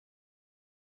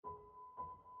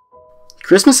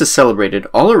Christmas is celebrated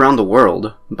all around the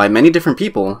world by many different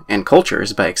people and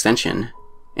cultures by extension,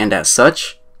 and as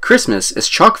such, Christmas is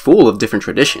chock full of different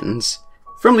traditions,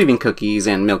 from leaving cookies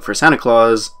and milk for Santa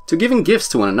Claus to giving gifts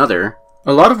to one another.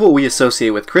 A lot of what we associate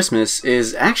with Christmas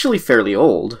is actually fairly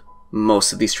old.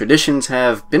 Most of these traditions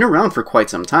have been around for quite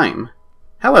some time.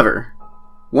 However,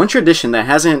 one tradition that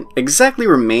hasn't exactly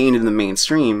remained in the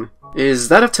mainstream is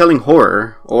that of telling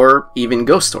horror or even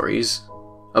ghost stories.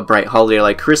 A bright holiday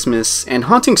like Christmas and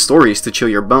haunting stories to chill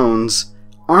your bones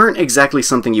aren't exactly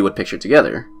something you would picture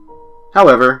together.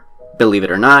 However, believe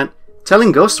it or not,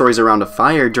 telling ghost stories around a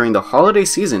fire during the holiday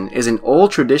season is an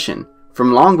old tradition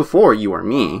from long before you or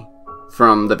me,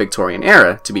 from the Victorian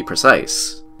era to be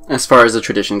precise. As far as the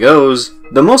tradition goes,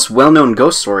 the most well-known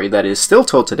ghost story that is still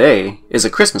told today is A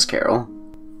Christmas Carol.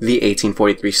 The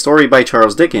 1843 story by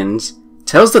Charles Dickens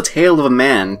tells the tale of a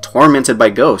man tormented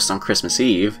by ghosts on Christmas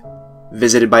Eve.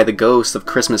 Visited by the ghosts of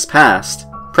Christmas past,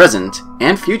 present,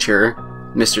 and future,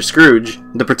 Mr. Scrooge,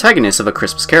 the protagonist of A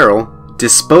Christmas Carol,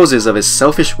 disposes of his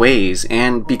selfish ways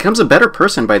and becomes a better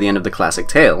person by the end of the classic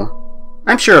tale.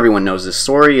 I'm sure everyone knows this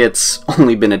story, it's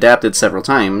only been adapted several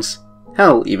times.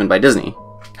 Hell, even by Disney.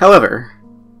 However,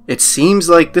 it seems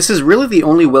like this is really the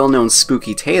only well-known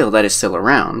spooky tale that is still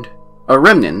around, a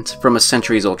remnant from a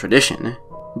centuries-old tradition.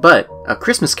 But A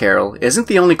Christmas Carol isn't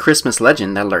the only Christmas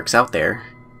legend that lurks out there.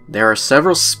 There are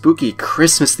several spooky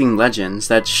Christmas-themed legends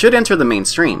that should enter the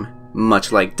mainstream,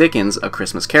 much like Dickens' A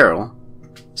Christmas Carol.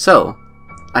 So,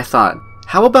 I thought,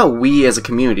 how about we as a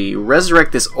community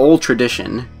resurrect this old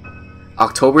tradition?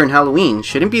 October and Halloween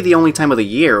shouldn't be the only time of the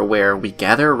year where we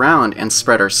gather around and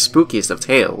spread our spookiest of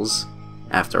tales.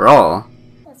 After all,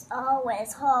 it's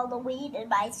always Halloween in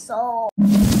my soul.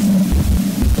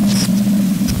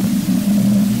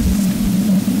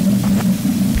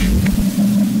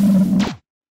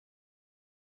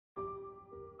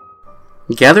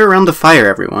 Gather around the fire,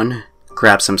 everyone.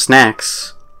 Grab some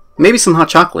snacks, maybe some hot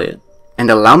chocolate, and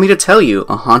allow me to tell you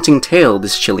a haunting tale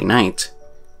this chilly night.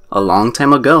 A long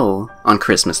time ago, on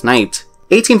Christmas night,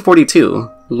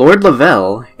 1842, Lord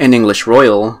Lavelle, an English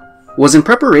royal, was in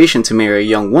preparation to marry a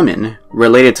young woman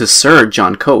related to Sir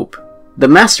John Cope, the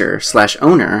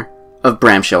master/owner of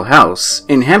Bramshill House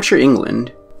in Hampshire,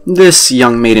 England. This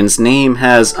young maiden's name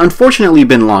has unfortunately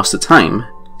been lost to time,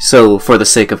 so for the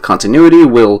sake of continuity,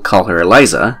 we'll call her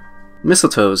Eliza.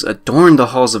 Mistletoes adorned the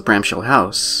halls of Bramshill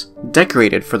House,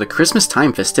 decorated for the Christmas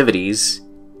time festivities.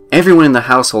 Everyone in the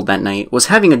household that night was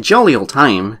having a jolly old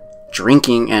time,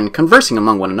 drinking and conversing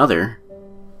among one another.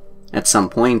 At some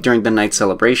point during the night's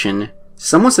celebration,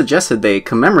 someone suggested they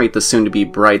commemorate the soon-to-be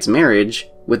bride's marriage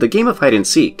with a game of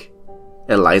hide-and-seek.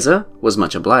 Eliza was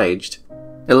much obliged.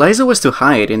 Eliza was to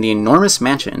hide in the enormous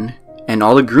mansion, and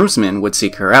all the groomsmen would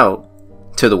seek her out.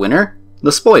 To the winner,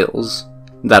 the spoils.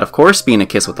 That, of course, being a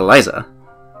kiss with Eliza.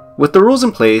 With the rules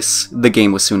in place, the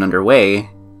game was soon underway.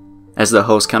 As the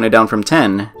host counted down from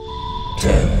 10,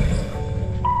 10,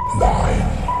 9,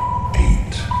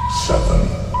 8, 7,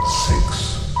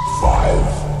 6, 5,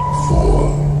 4,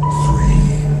 3,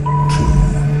 2,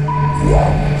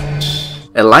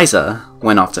 1. Eliza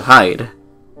went off to hide.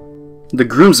 The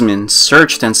groomsmen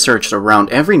searched and searched around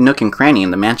every nook and cranny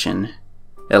in the mansion.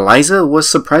 Eliza was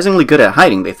surprisingly good at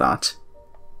hiding, they thought.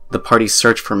 The party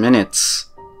searched for minutes,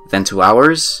 then 2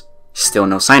 hours, still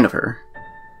no sign of her.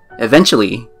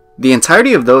 Eventually, the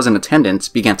entirety of those in attendance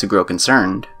began to grow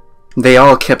concerned. They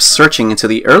all kept searching into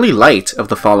the early light of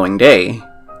the following day.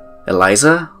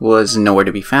 Eliza was nowhere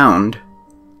to be found.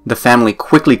 The family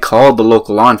quickly called the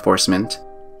local law enforcement.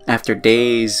 After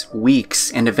days,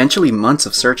 weeks, and eventually months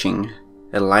of searching,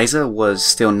 Eliza was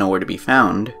still nowhere to be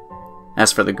found.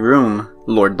 As for the groom,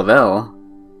 Lord Lavelle,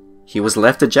 he was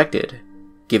left dejected,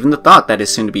 given the thought that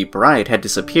his soon-to-be bride had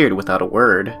disappeared without a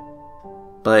word.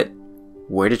 But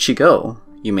where did she go,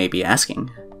 you may be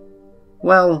asking?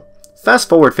 Well, fast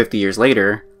forward 50 years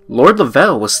later, Lord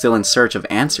Lavelle was still in search of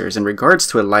answers in regards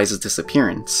to Eliza's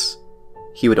disappearance.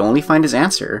 He would only find his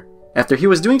answer after he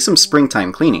was doing some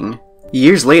springtime cleaning.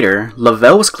 Years later,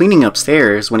 Lavelle was cleaning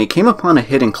upstairs when he came upon a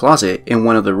hidden closet in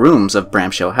one of the rooms of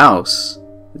Bramshill House.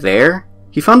 There,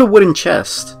 he found a wooden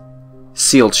chest,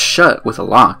 sealed shut with a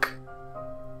lock.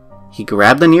 He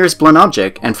grabbed the nearest blunt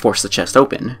object and forced the chest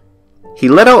open. He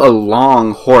let out a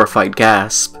long, horrified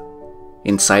gasp.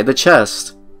 Inside the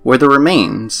chest were the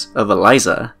remains of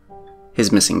Eliza,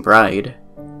 his missing bride.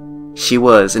 She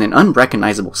was in an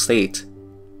unrecognizable state.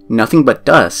 Nothing but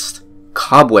dust,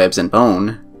 cobwebs, and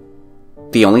bone.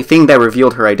 The only thing that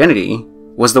revealed her identity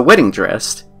was the wedding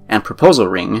dress and proposal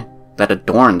ring that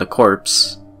adorned the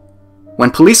corpse. When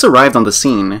police arrived on the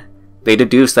scene, they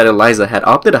deduced that Eliza had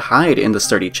opted to hide in the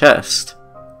sturdy chest.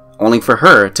 only for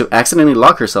her to accidentally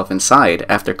lock herself inside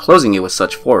after closing it with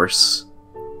such force.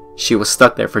 She was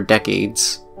stuck there for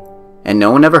decades, and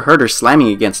no one ever heard her slamming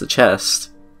against the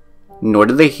chest, nor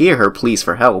did they hear her pleas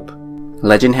for help.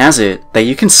 Legend has it that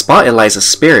you can spot Eliza's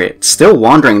spirit still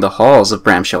wandering the halls of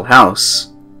Bramshill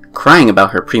House, crying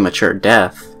about her premature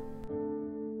death.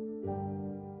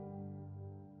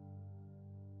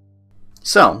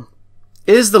 So,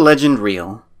 is the legend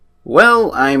real?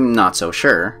 Well, I'm not so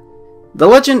sure. The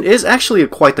legend is actually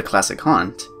quite the classic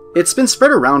haunt. It's been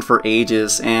spread around for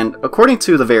ages, and according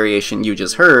to the variation you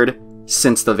just heard,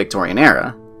 since the Victorian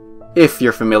era. If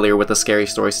you're familiar with the Scary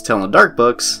Stories to Tell in the Dark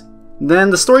books, then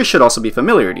the story should also be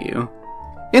familiar to you.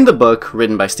 In the book,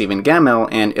 written by Stephen Gammell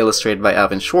and illustrated by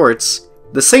Alvin Schwartz,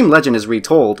 the same legend is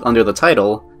retold under the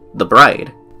title, The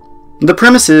Bride. The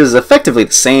premise is effectively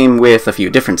the same with a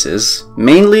few differences.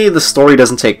 Mainly, the story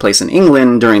doesn't take place in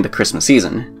England during the Christmas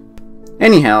season.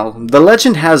 Anyhow, the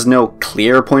legend has no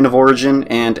clear point of origin,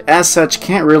 and as such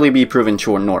can't really be proven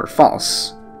true nor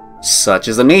false. Such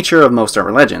is the nature of most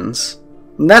urban legends.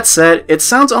 That said, it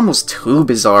sounds almost too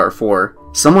bizarre for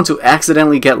someone to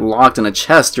accidentally get locked in a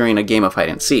chest during a game of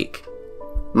hide-and-seek.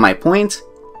 My point?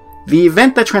 The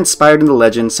event that transpired in the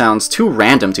legend sounds too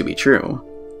random to be true.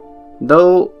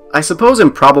 Though, I suppose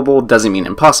improbable doesn't mean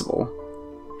impossible.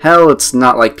 Hell, it's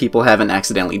not like people haven't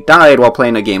accidentally died while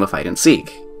playing a game of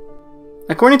hide-and-seek.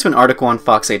 According to an article on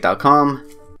Fox8.com,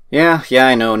 yeah,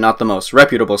 I know, not the most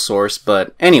reputable source,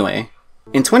 but anyway,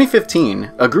 in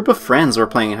 2015, a group of friends were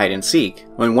playing hide-and-seek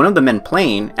when one of the men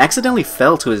playing accidentally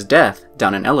fell to his death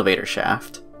down an elevator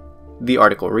shaft. The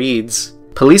article reads,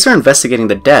 "Police are investigating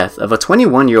the death of a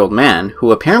 21-year-old man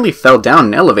who apparently fell down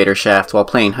an elevator shaft while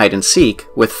playing hide-and-seek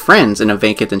with friends in a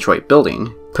vacant Detroit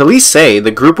building. Police say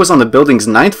the group was on the building's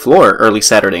 9th floor early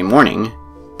Saturday morning.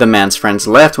 The man's friends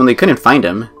left when they couldn't find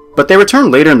him, but they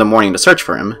returned later in the morning to search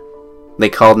for him. They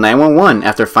called 911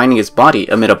 after finding his body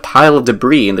amid a pile of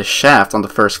debris in the shaft on the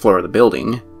first floor of the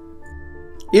building."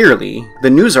 Eerily, the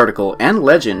news article and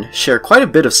legend share quite a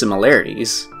bit of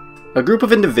similarities. A group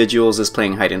of individuals is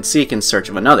playing hide-and-seek in search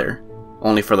of another,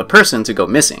 only for the person to go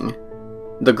missing.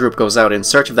 The group goes out in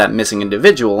search of that missing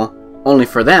individual, only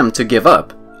for them to give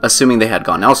up, assuming they had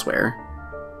gone elsewhere.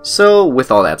 So,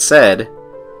 with all that said,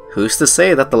 who's to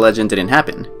say that the legend didn't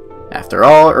happen? After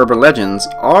all, urban legends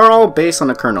are all based on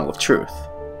a kernel of truth.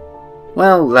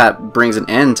 Well, that brings an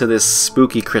end to this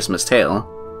spooky Christmas tale.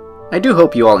 I do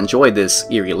hope you all enjoyed this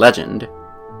eerie legend,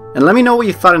 and let me know what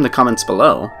you thought in the comments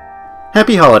below.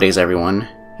 Happy holidays everyone,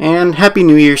 and Happy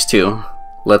New Year's too.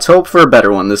 Let's hope for a better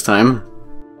one this time.